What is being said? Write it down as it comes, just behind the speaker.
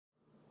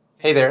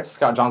Hey there,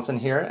 Scott Johnson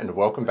here, and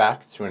welcome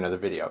back to another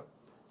video.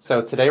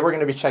 So today we're going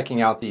to be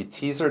checking out the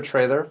teaser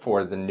trailer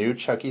for the new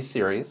Chucky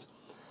series.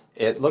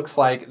 It looks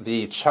like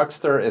the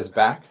Chuckster is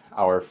back,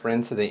 our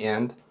friend to the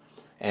end,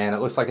 and it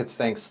looks like it's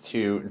thanks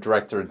to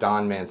director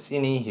Don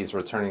Mancini. He's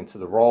returning to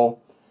the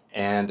role,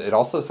 and it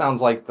also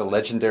sounds like the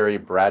legendary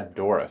Brad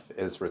Dourif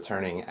is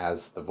returning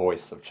as the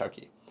voice of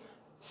Chucky.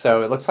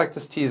 So it looks like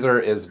this teaser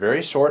is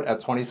very short at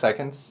 20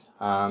 seconds,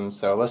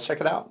 so let's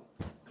check it out.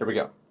 Here we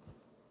go.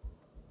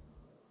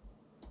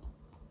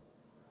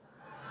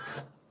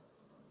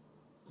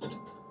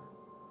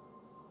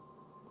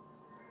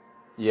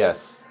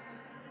 Yes.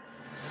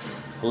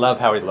 Love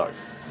how he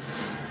looks.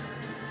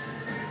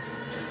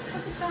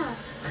 Look at that.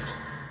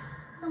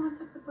 Someone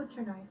took the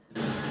butcher knife.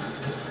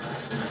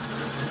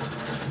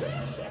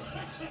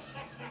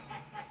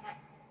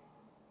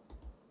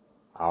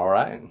 All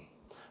right.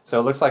 So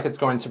it looks like it's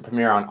going to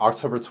premiere on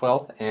October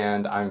 12th,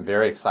 and I'm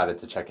very excited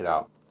to check it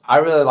out. I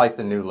really like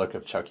the new look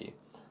of Chucky.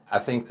 I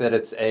think that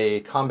it's a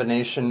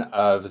combination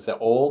of the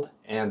old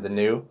and the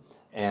new,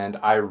 and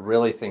I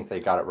really think they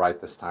got it right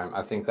this time.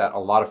 I think that a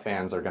lot of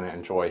fans are going to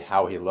enjoy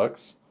how he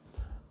looks.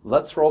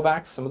 Let's roll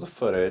back some of the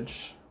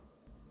footage.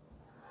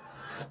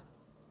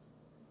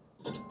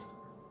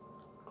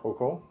 Cool,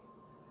 cool.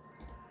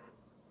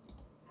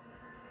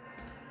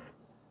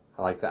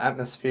 I like the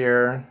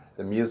atmosphere,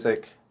 the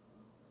music.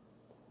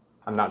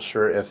 I'm not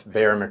sure if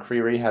Bear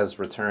McCreary has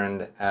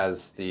returned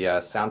as the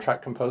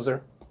soundtrack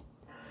composer.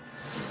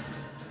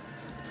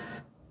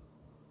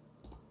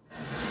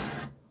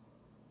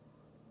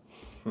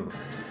 Look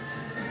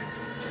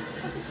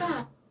at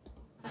that.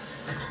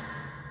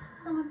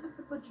 Someone took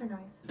the butcher knife.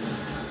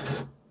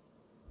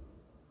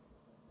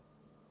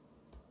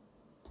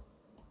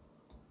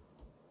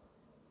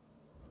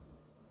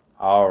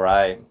 All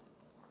right.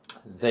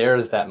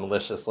 There's that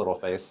malicious little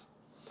face.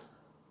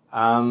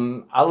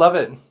 I love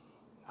it.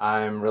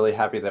 I'm really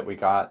happy that we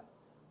got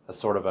a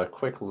sort of a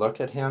quick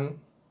look at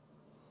him.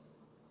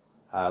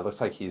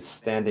 Looks like he's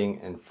standing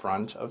in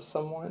front of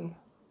someone.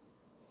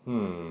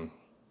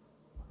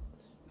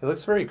 He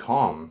looks very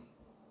calm,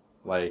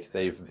 like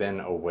they've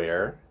been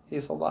aware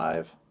he's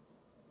alive.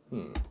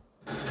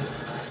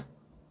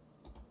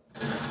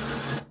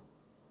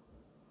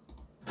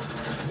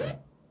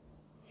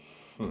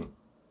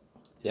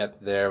 Yep,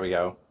 there we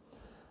go.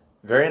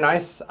 Very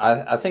nice.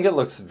 I think it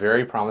looks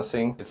very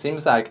promising. It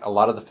seems like a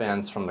lot of the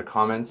fans from the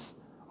comments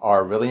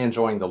are really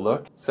enjoying the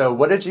look. So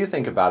what did you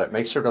think about it?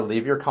 Make sure to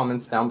leave your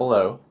comments down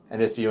below.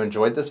 And if you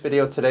enjoyed this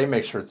video today,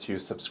 make sure to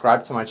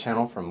subscribe to my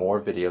channel for more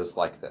videos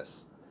like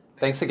this.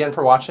 Thanks again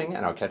for watching,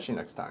 and I'll catch you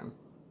next time.